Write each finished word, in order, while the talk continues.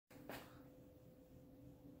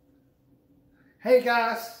Hey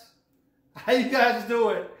guys, how you guys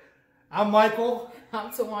doing? I'm Michael. I'm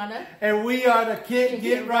Tawana. And we are the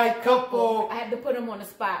Get Right couple. I had to put him on the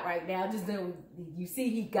spot right now. Just then, you see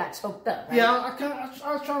he got choked up. Right? Yeah,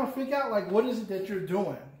 I was trying to figure out, like, what is it that you're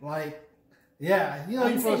doing? Like, yeah, you know.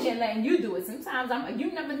 I'm sitting here letting you do it. Sometimes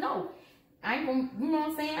you never know. I ain't gonna, you know what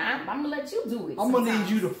I'm saying? I'm gonna let you do it. I'm gonna need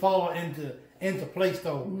you to fall into place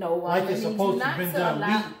though. No, like it's supposed to have been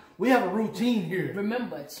done. We have a routine here.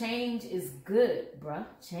 Remember, change is good, bruh.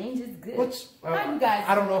 Change is good. How you guys?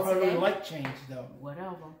 I don't know if I really like change though.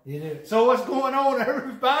 Whatever. It is. So what's going on,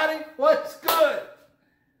 everybody? What's good?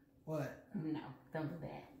 What? No, don't do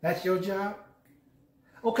that. That's your job.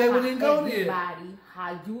 Okay, well then go there. Everybody,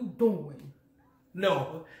 how you doing?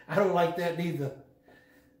 No, I don't like that neither.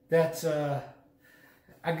 That's I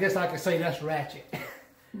guess I could say that's ratchet.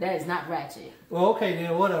 That is not ratchet. Well, okay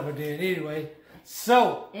then, whatever then. Anyway.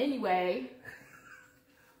 So. Anyway.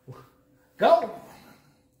 Go.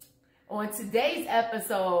 On today's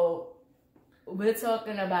episode, we're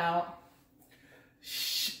talking about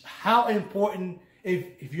how important,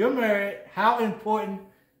 if you're married, how important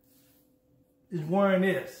is wearing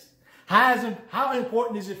this? How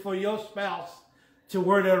important is it for your spouse to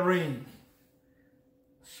wear their ring?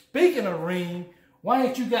 Speaking of ring, why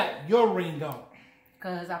ain't you got your ring on?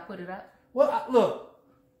 Because I put it up. Well, look.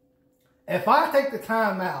 If I take the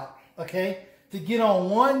time out, okay, to get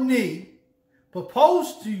on one knee,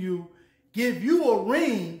 propose to you, give you a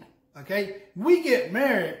ring, okay, we get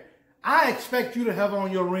married, I expect you to have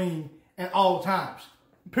on your ring at all times,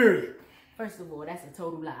 period. First of all, that's a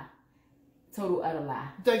total lie. Total utter lie.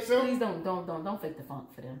 You think so? Please don't fake the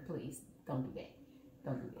funk for them. Please don't do that.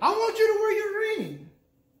 Don't do that. I want you to wear your ring.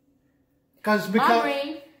 Because my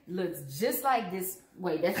ring looks just like this.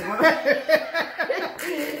 Wait, that's a word.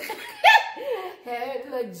 It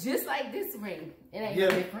looks just like this ring. It ain't no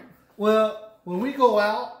different. Well, when we go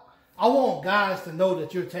out, I want guys to know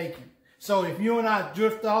that you're taken. So if you and I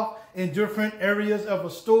drift off in different areas of a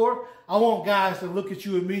store, I want guys to look at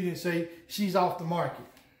you immediately and say, she's off the market.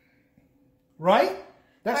 Right?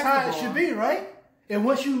 That's how it should be, right? And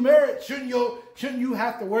once you married, shouldn't you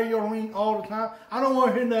have to wear your ring all the time? I don't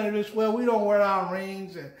want to hear none of this. Well, we don't wear our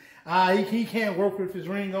rings, and he can't work with his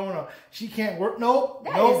ring on, or she can't work. No,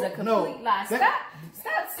 that is a complete lie.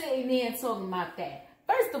 Stop sitting there and talking about that.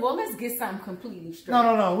 First of all, let's get something completely straight.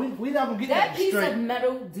 No. We not gonna get that straight. That piece of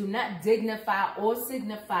metal do not dignify or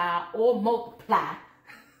signify or multiply.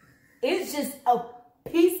 It's just a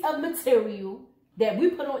piece of material that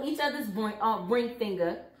we put on each other's ring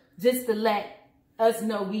finger just to let us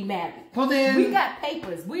know we married. Well, then, we got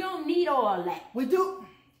papers. We don't need all that. We do.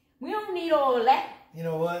 We don't need all that. You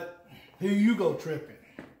know what? Here you go tripping.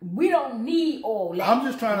 We don't need all that. I'm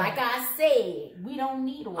just trying to... Like I said, we don't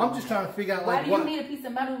need all that. I'm just trying to figure out, why do you need a piece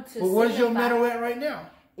of metal to... Well, where's your metal at right now?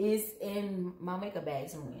 It's in my makeup bag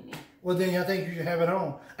somewhere in there. Well, then I think you should have it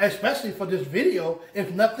on. Especially for this video,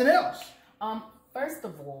 if nothing else. First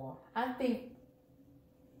of all, I think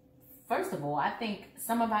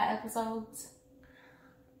some of our episodes,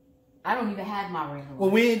 I don't even have my ring on. Well,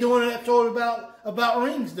 we ain't doing an episode about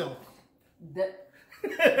rings, though.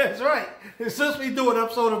 That's right. And since we do an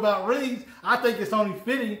episode about rings, I think it's only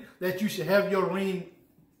fitting that you should have your ring.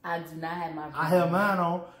 I do not have my ring on. I have mine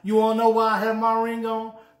on. You want to know why I have my ring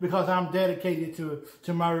on? Because I'm dedicated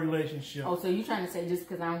to my relationship. Oh, so you trying to say just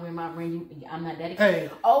because I don't wear my ring, I'm not dedicated? Hey.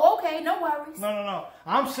 Oh, okay. No worries. No.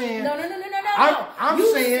 I'm saying... No.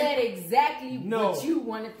 You said exactly what you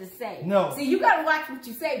wanted to say. No. See, you got to watch what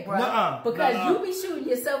you say, bro. Because you be shooting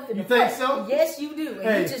yourself in the foot. You think so? Yes, you do.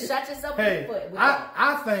 And you just shot yourself in the foot.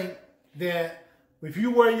 I think that if you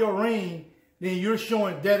wear your ring, then you're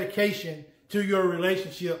showing dedication to your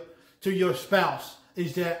relationship, to your spouse.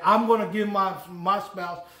 Is that I'm going to give my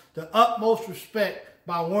spouse the utmost respect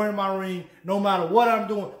by wearing my ring no matter what I'm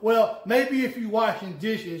doing. Well, maybe if you're washing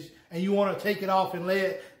dishes and you want to take it off and lay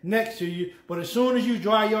it next to you, but as soon as you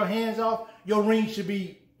dry your hands off, your ring should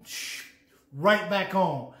be right back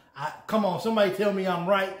on. Come on, somebody tell me I'm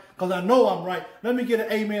right, because I know I'm right. Let me get an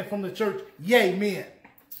amen from the church. Yay, man.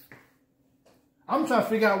 I'm trying to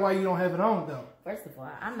figure out why you don't have it on, though. First of all,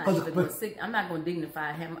 I'm not going to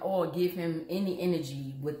dignify him or give him any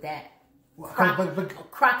energy with that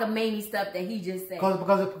crockamamie stuff that he just said.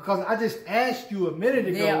 Because I just asked you a minute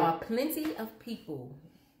ago. There are plenty of people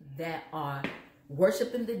that are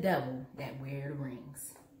worshiping the devil that wear the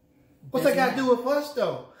rings. What's that got to do with us,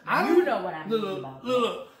 though? You know what I mean about that.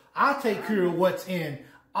 Look, I take care of what's in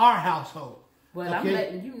our household. Well, okay? I'm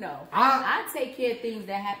letting you know. I take care of things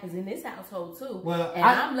that happens in this household too. Well, and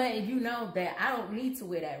I'm letting you know that I don't need to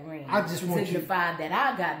wear that ring. I just want to signify that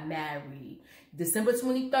I got married December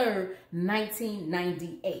 23rd,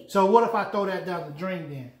 1998. So what if I throw that down the drain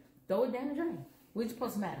then? Throw it down the drain. What's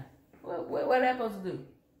supposed to matter? What is that supposed to do?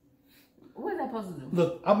 What is that supposed to do?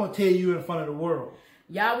 Look, I'm going to tell you in front of the world.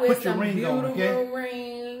 Y'all wear Put your some ring beautiful on, okay?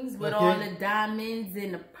 rings with all the diamonds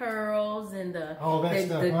and the pearls and the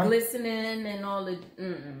glistening and all the...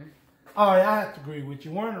 All right, I have to agree with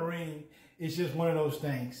you. Wearing a ring is just one of those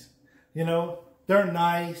things. You know, they're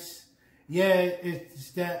nice. Yeah,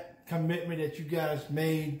 it's that commitment that you guys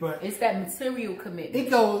made, but... It's that material commitment. It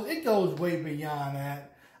goes way beyond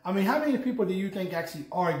that. I mean, how many people do you think actually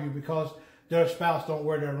argue because their spouse don't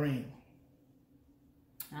wear their ring?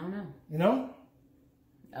 I don't know. You know?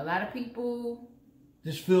 A lot of people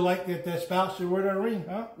just feel like that their spouse should wear their ring,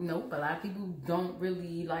 huh? Nope. A lot of people don't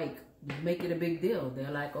really like make it a big deal.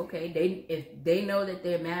 They're like, okay, if they know that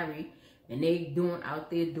they're married and they out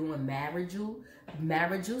there doing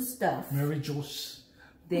marriageal stuff,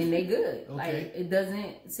 then they good. Okay. Like it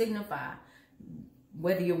doesn't signify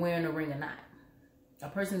whether you're wearing a ring or not. A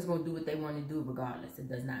person's gonna do what they want to do regardless. It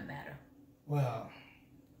does not matter. Well,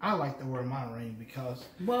 I like to wear my ring because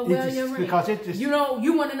your ring. Because it just, you know,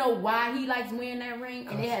 you want to know why he likes wearing that ring,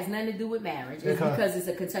 and it has nothing to do with marriage. It's because it's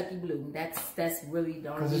a Kentucky blue. That's really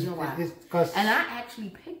the only reason why. And I actually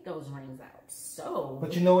picked those rings out. So,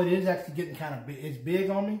 but you know, it is actually getting kind of big. It's big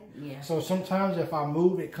on me. Yeah. So sometimes if I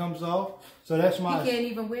move, it comes off. So that's my. He can't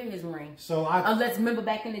even wear his ring. So unless remember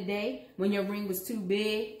back in the day when your ring was too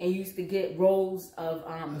big and you used to get rolls of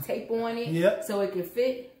tape on it. Yep. So it could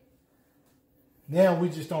fit. Now we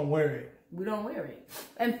just don't wear it. We don't wear it.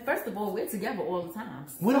 And first of all, we're together all the time.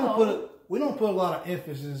 So we don't put a lot of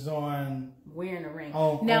emphasis on wearing a ring.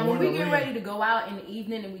 Now when we get ready to go out in the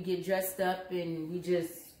evening and we get dressed up and we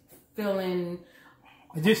just feeling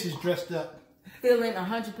this is dressed up. Feeling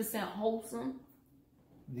 100% wholesome.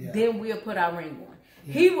 Yeah. Then we'll put our ring on.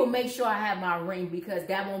 Yeah. He will make sure I have my ring because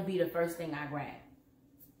that won't be the first thing I grab.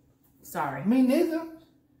 Sorry. Me neither.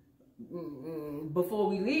 Before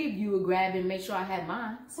we leave, you would grab and make sure I had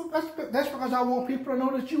mine. Well, that's because I want people to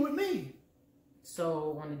know that you with me.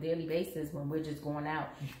 So on a daily basis, when we're just going out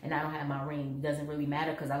and I don't have my ring, it doesn't really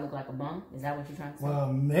matter because I look like a bum. Is that what you're trying to say?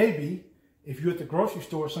 Well, maybe if you're at the grocery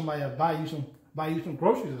store, somebody will buy you some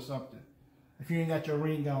groceries or something. If you ain't got your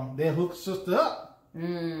ring on, they'll hook sister up.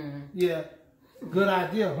 Yeah, good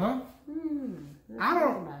idea, huh? I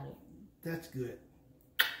don't. About it. That's good.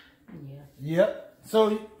 Yeah. Yep.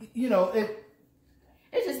 So, you know, it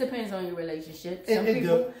just depends on your relationship.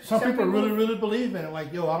 Some people really believe in it.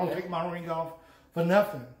 Like, yo, I don't take my ring off for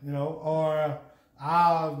nothing, you know, or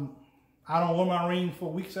I don't wear my ring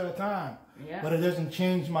for weeks at a time. Yeah. But it doesn't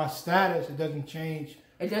change my status. It doesn't change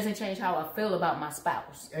how I feel about my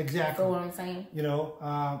spouse. Exactly. You know what I'm saying? You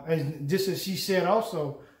know, and just as she said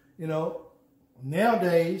also, you know,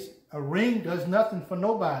 nowadays a ring does nothing for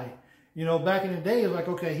nobody. You know, back in the day, it's like,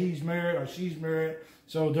 okay, he's married or she's married,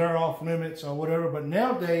 so they're off limits or whatever. But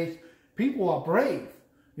nowadays, people are brave.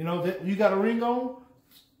 You know, that you got a ring on.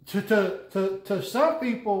 To some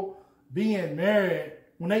people, being married,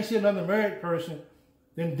 when they see another married person,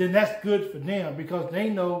 then that's good for them because they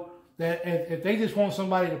know that if they just want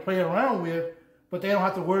somebody to play around with, but they don't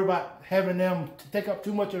have to worry about having them to take up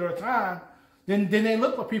too much of their time, then they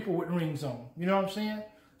look for people with rings on. You know what I'm saying?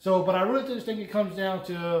 So, but I really just think it comes down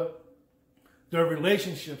to their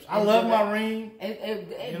relationships. I love my ring.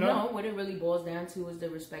 You know what it really boils down to is the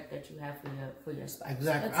respect that you have for your spouse.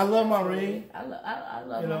 Exactly. I love my ring. I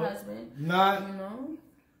love my husband.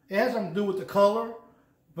 It has something to do with the color,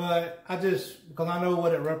 but because I know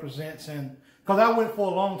what it represents, and because I went for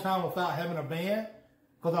a long time without having a band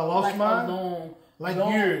because I lost mine.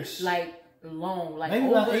 Years. Maybe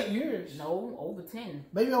about 8 years. No, over 10.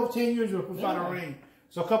 Maybe over 10 years without a ring.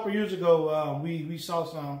 So a couple of years ago, we saw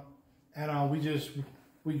some. And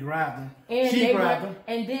we grabbed them. And she grabbed them.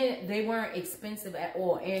 And then they weren't expensive at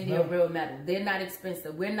all. And they're real metal. They're not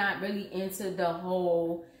expensive. We're not really into the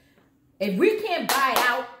whole... If we can't buy it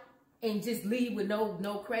out and just leave with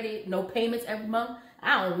no credit, no payments every month,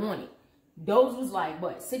 I don't want it. Those was like,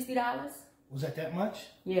 what, $60? Was that much?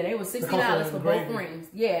 Yeah, they were $60 for both rings.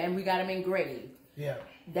 Yeah, and we got them engraved. Yeah.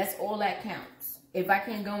 That's all that counts. If I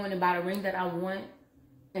can't go in and buy the ring that I want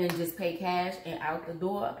and just pay cash and out the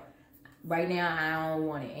door... Right now, I don't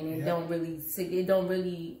want it, and it don't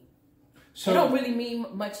really mean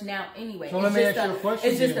much now anyway. So let me ask you a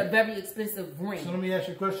question. It's just a very expensive ring. So let me ask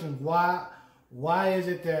you a question. Why is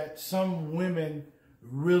it that some women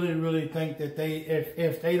really think that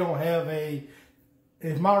if they don't have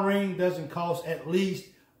if my ring doesn't cost at least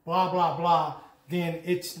blah blah blah, then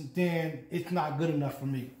it's not good enough for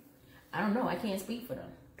me? I don't know. I can't speak for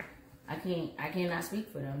them. I cannot speak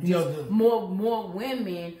for them. You Just more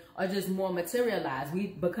women are just more materialized.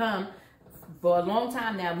 We've become, for a long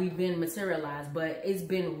time now, we've been materialized, but it's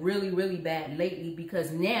been really, really bad lately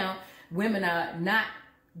because now women are not,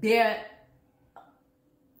 they're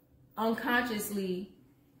unconsciously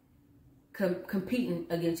competing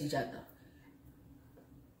against each other.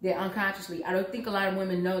 They're unconsciously. I don't think a lot of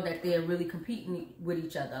women know that they're really competing with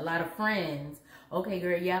each other. A lot of friends. Okay,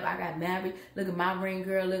 girl, yep, I got married. Look at my ring,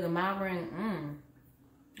 girl. Look at my ring.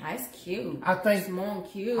 That's cute. I think small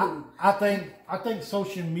and cute. I think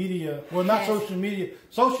social media. Well, not social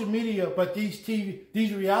media, but these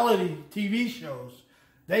reality TV shows.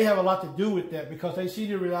 They have a lot to do with that because they see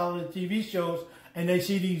the reality TV shows and they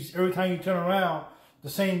see these every time you turn around, the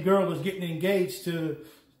same girl is getting engaged to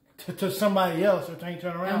somebody else every time you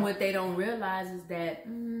turn around. And what they don't realize is that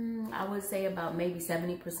I would say about maybe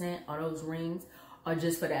 70% of those rings are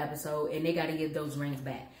just for the episode, and they got to get those rings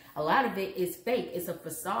back. A lot of it is fake. It's a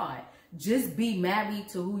facade. Just be married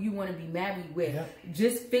to who you want to be married with. Yeah.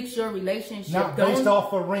 Just fix your relationship. Not based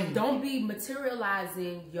off a ring. Don't be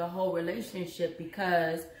materializing your whole relationship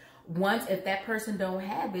because once, if that person don't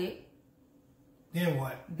have it, then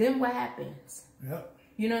what? Then what happens? Yep.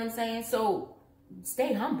 You know what I'm saying? So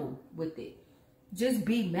stay humble with it. Just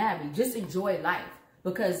be married. Just enjoy life.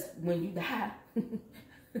 Because when you die,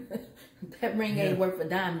 that ring ain't worth a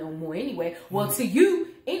dime no more anyway. Well, to you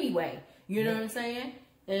anyway. You know what I'm saying?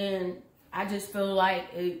 And I just feel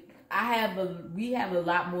like we have a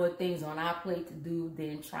lot more things on our plate to do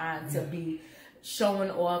than trying to be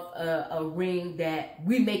showing off a ring that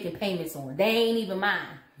we making payments on. They ain't even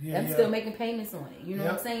mine. I'm still making payments on it. You know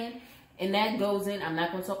what I'm saying? And that goes in, I'm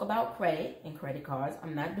not going to talk about credit and credit cards.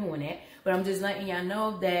 I'm not doing that. But I'm just letting y'all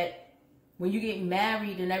know that when you get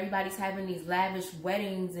married and everybody's having these lavish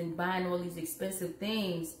weddings and buying all these expensive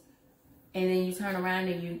things, and then you turn around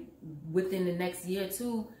and you, within the next year or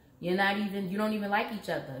two, you don't even like each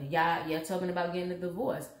other. Y'all talking about getting a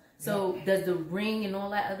divorce. So does the ring and all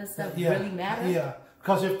that other stuff really matter? Yeah,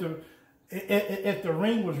 because if the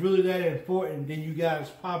ring was really that important, then you guys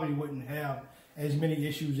probably wouldn't have as many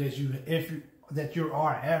issues as you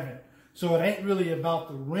are having. So it ain't really about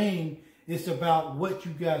the ring. It's about what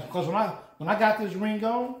you guys. Because when I got this ring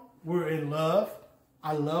on, we're in love.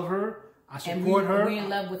 I love her. I support her. We're in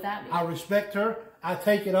love without it. I respect her. I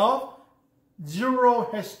take it off. Zero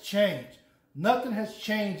has changed. Nothing has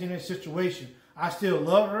changed in this situation. I still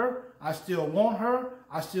love her. I still want her.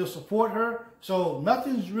 I still support her. So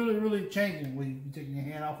nothing's really changing. Will you be taking your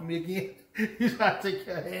hand off of me again? You try to take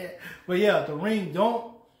your hand. But yeah, the ring,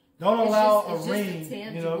 don't allow a ring. Just a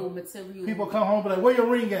tangible material. People come home and be like, where your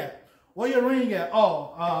ring at? Where your ring at?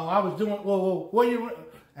 Oh, I was doing, where your ring?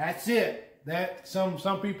 That's it. That some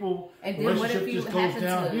people, and then what if you happen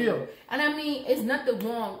to, and I mean, it's nothing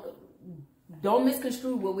wrong. Don't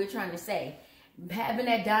misconstrue what we're trying to say. Having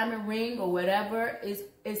that diamond ring or whatever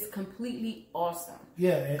is completely awesome.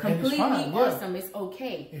 Yeah, completely and it's fine, awesome. It's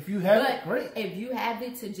okay. If you have it, great. If you have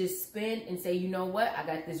it to just spend and say, you know what, I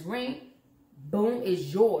got this ring, boom,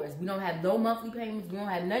 it's yours. We don't have no monthly payments. We don't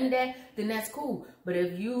have none of that. Then that's cool. But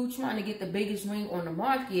if you trying to get the biggest ring on the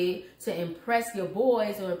market to impress your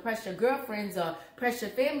boys or impress your girlfriends or impress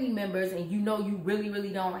your family members, and you know you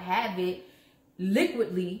really don't have it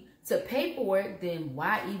liquidly to pay for it, then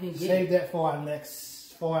why even get Save that for our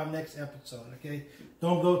next episode, okay?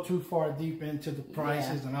 Don't go too far deep into the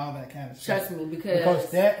prices and all that kind of stuff. Trust me,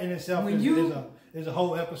 because that in itself is a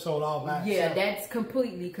whole episode all by itself. Yeah, that's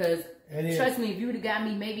completely, because trust me, if you would have got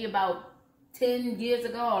me maybe about 10 years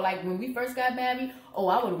ago, or like when we first got married, oh,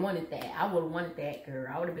 I would have wanted that. I would have wanted that, girl.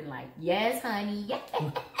 I would have been like, yes, honey, yeah.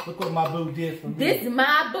 Look what my boo did for me. This is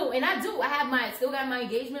my boo. And I still got my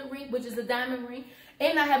engagement ring, which is a diamond ring.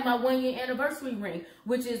 And I have my 1-year anniversary ring,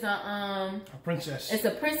 which is a princess. It's a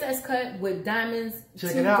princess cut with diamonds.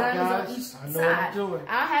 Check it out, guys. On each I know side. what I'm doing.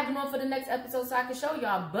 I'll have them on for the next episode so I can show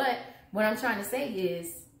y'all. But what I'm trying to say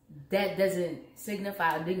is that doesn't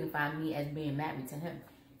signify or dignify me as being married to him.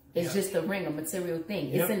 It's just a ring, a material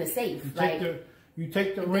thing. It's in the safe. You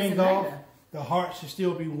take the ring off, the heart should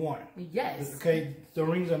still be warm. Yes. Okay, the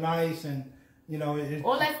rings are nice and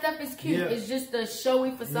all that stuff is cute. Yeah. It's just a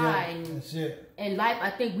showy facade. Yeah, that's it. In life, I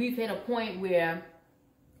think we've hit a point where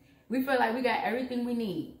we feel like we got everything we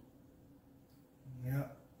need. Yeah.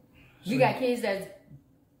 We got kids that's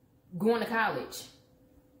going to college.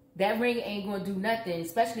 That ring ain't going to do nothing,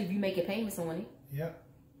 especially if you making payments on it. Yeah.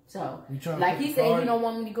 So, like he said, you don't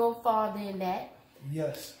want me to go farther than that.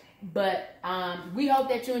 Yes. But we hope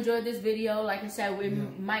that you enjoyed this video. Like I said,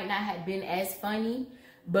 it might not have been as funny,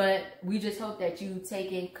 but we just hope that you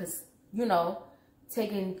take it,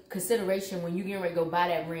 take in consideration when you getting ready to go buy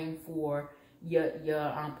that ring for your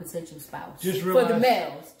potential spouse. Just realize, for the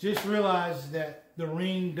males. Just realize that the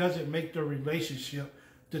ring doesn't make the relationship.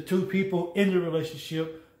 The two people in the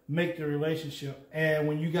relationship make the relationship. And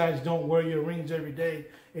when you guys don't wear your rings every day,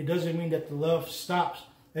 it doesn't mean that the love stops.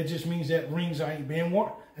 It just means that rings ain't being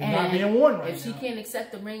worn. And not being worn right now. If she can't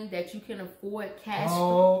accept the ring that you can afford cash,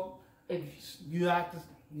 if you have to,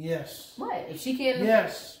 yes. What? If she can't,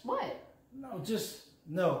 yes. What? No, just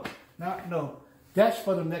no, not no. That's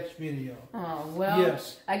for the next video. Oh well.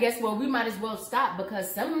 Yes. I guess we might as well stop because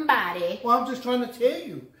somebody. Well, I'm just trying to tell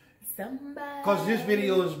you. Somebody. Because this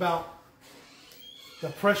video is about the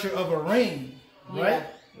pressure of a ring, right?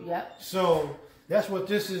 Yeah. Yep. So that's what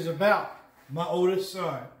this is about. My oldest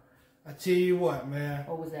son. I tell you what, man.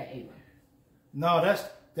 Or was that Ava? No,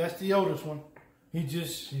 that's the oldest one.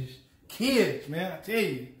 He's kids, man. I tell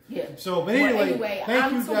you. Yeah. So, but anyway,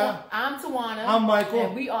 thank you, guys. I'm Tawana. I'm Michael.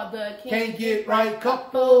 And we are the Can't Get Right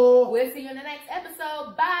Couple. We'll see you in the next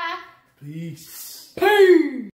episode. Bye. Peace. Peace.